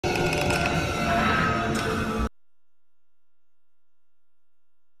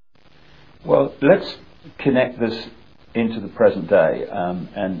Well, let's connect this into the present day.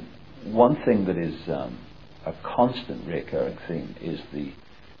 And one thing that is a constant recurring theme is the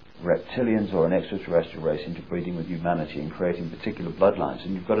reptilians or an extraterrestrial race interbreeding with humanity and creating particular bloodlines.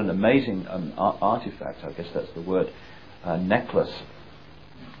 And you've got an amazing artifact, I guess that's the word, necklace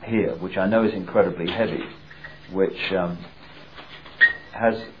here, which I know is incredibly heavy, which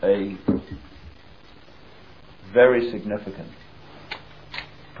has a very significant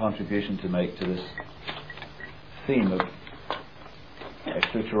contribution to make to this theme of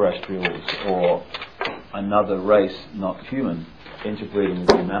extraterrestrials or another race, not human, interbreeding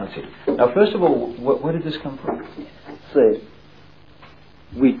with humanity. Now, first of all, where did this come from? So,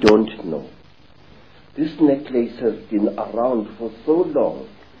 we don't know. This necklace has been around for so long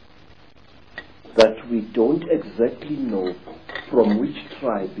that we don't exactly know from which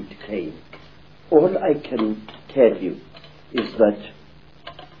tribe it came. All I can tell you is that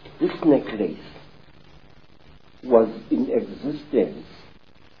this necklace was in existence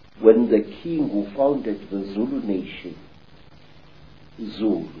when the king who founded the Zulu nation,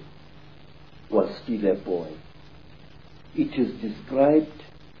 Zulu, was still a boy. It is described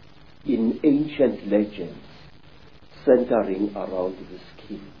in ancient legends centering around this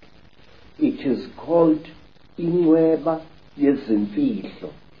king. It is called Inweba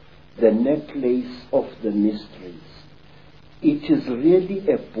Yezimfihlo, the necklace of the mysteries. It is really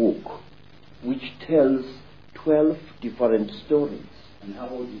a book which tells 12 different stories. And how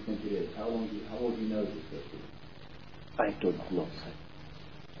old do you think it is? How old do you know this history? I don't know, sir.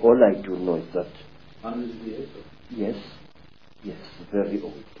 All I do know is that... Hundreds of years? Yes, very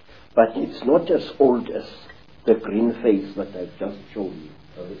old. But it's not as old as the green face that I've just shown you.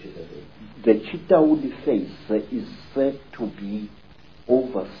 Oh, which is the Chitauri face is said to be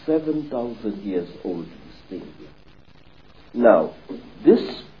over 7,000 years old, this thing here. Now,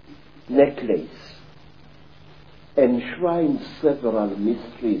 this necklace enshrines several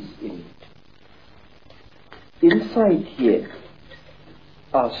mysteries in it. Inside here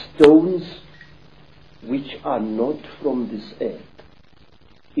are stones which are not from this earth.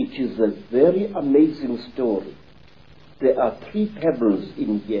 It is a very amazing story. There are 3 pebbles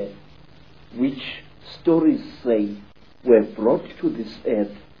in here which stories say were brought to this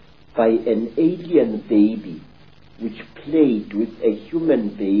earth by an alien baby which played with a human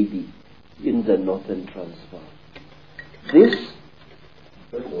baby in the northern Transvaal. This...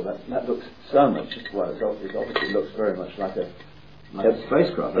 First of all, that looks so much, well, it obviously looks very much like a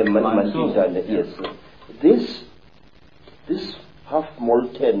spacecraft. Yes. This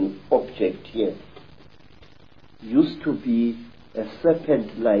half-molten object here used to be a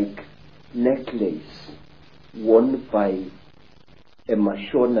serpent-like necklace worn by a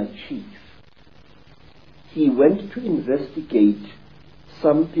Mashona chief. He went to investigate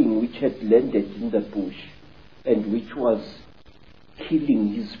something which had landed in the bush and which was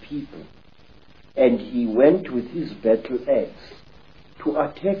killing his people. And he went with his battle axe to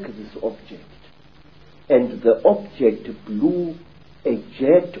attack this object. And the object blew a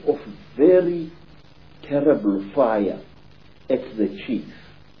jet of very terrible fire at the chief.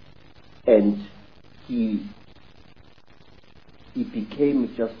 And he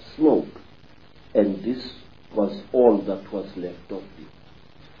became just smoke. And this was all that was left of him.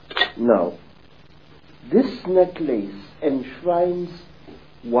 Now, this necklace enshrines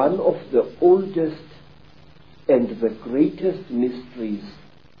one of the oldest and the greatest mysteries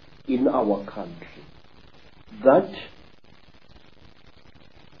in our country. That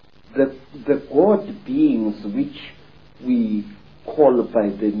the god beings which we call by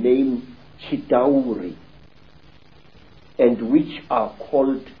the name Chitauri and which are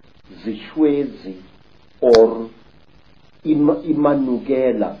called Zishwezi or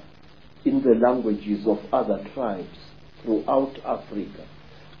Imanugela in the languages of other tribes throughout Africa.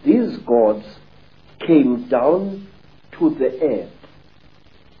 These gods came down to the earth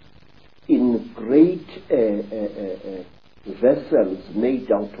in great vessels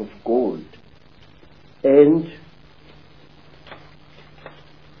made out of gold, and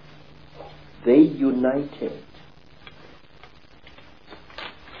they united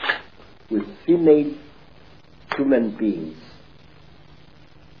with female human beings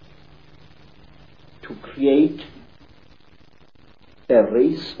to create a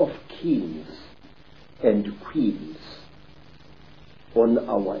race of kings and queens on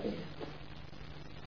our earth.